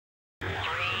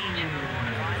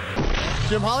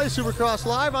Jim Holley, Supercross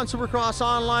Live on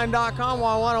supercrossonline.com. Well,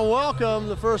 I want to welcome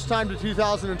the first time to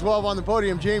 2012 on the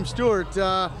podium, James Stewart.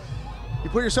 You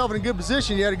put yourself in a good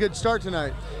position. You had a good start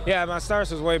tonight. Yeah, my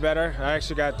starts was way better. I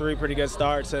actually got 3 pretty good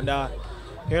starts, and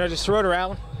just rode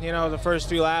around. The first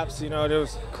few laps, it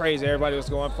was crazy. Everybody was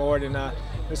going forward, and it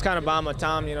was kind of buying my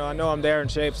time. I know I'm there in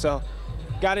shape, so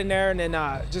got in there and then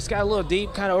just got a little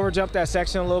deep, kind of overjumped that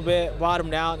section a little bit,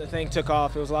 bottomed out, and the thing took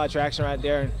off. It was a lot of traction right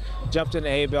there, and jumped in the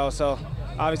hay bale. So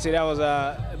obviously that was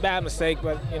a bad mistake,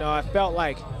 but I felt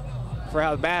like for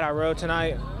how bad I rode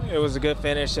tonight, it was a good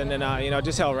finish, and then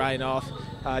just held right off.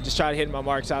 Just tried hitting my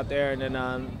marks out there, and then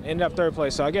ended up 3rd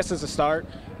place. So I guess it's a start,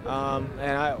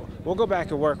 and we'll go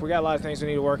back and work. We got a lot of things we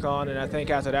need to work on, and I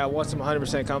think after that, once I'm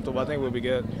 100% comfortable, I think we'll be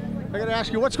good. I got to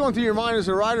ask you, what's going through your mind as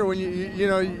a rider when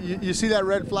you see that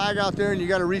red flag out there and you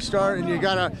got to restart and you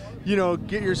got to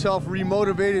get yourself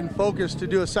remotivated and focused to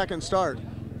do a second start?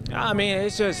 I mean,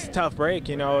 it's just a tough break.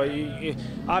 You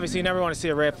obviously you never want to see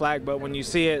a red flag, but when you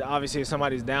see it, obviously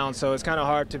somebody's down, so it's kind of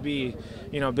hard to be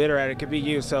bitter at it. It could be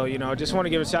you. So just want to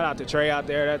give a shout out to Trey out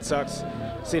there. That sucks.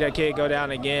 See that kid go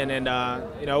down again, and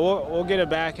we'll get it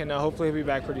back, and hopefully he'll be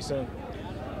back pretty soon.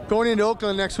 Going into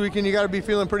Oakland next weekend, you got to be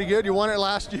feeling pretty good. You won it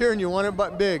last year, and you won it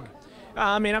but big.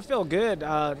 I mean, I feel good.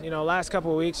 Last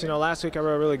couple of weeks, last week I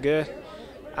rode really good.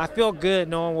 I feel good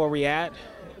knowing where we at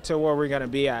to where we're going to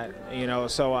be at,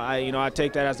 so I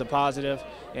take that as a positive.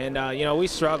 And, we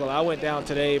struggled. I went down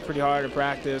today pretty hard in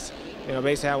practice.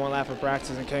 Basically had 1 lap of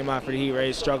practice and came out for the heat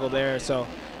race, struggled there. So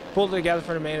pulled it together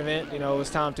for the main event. It was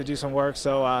time to do some work.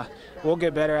 So we'll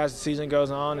get better as the season goes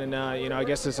on. And, I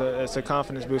guess it's a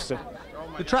confidence booster.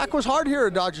 The track was hard here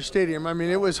at Dodger Stadium. I mean,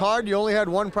 it was hard. You only had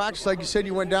 1 practice. Like you said,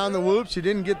 you went down the whoops. You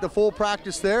didn't get the full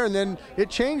practice there, and then it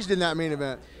changed in that main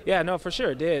event. Yeah, no, for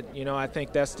sure it did. I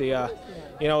think that's the,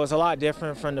 it was a lot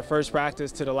different from the first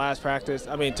practice to the last practice.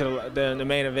 I mean, to the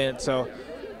main event. So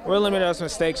we're limiting those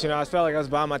mistakes. I felt like I was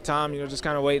buying my time, just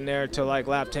kind of waiting there till like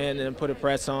lap 10 and then put a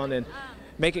press on and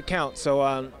make it count. So,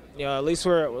 at least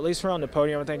we're on the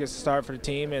podium. I think it's a start for the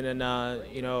team, and then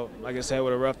like I said,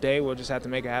 with a rough day, we'll just have to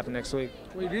make it happen next week.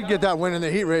 Well, you did get that win in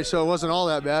the heat race, so it wasn't all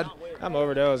that bad. I'm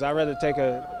over those. I'd rather take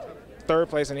a 3rd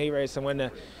place in the heat race than win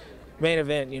the main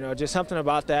event. Just something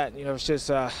about that. It's just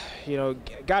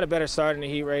got a better start in the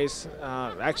heat race.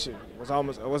 Actually,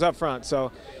 was up front,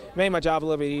 so made my job a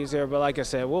little bit easier. But like I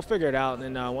said, we'll figure it out,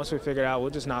 and then once we figure it out, we'll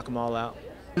just knock them all out.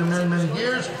 In many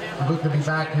years, I'm looking to be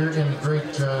back here in the great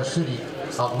city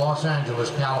of Los Angeles,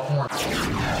 California.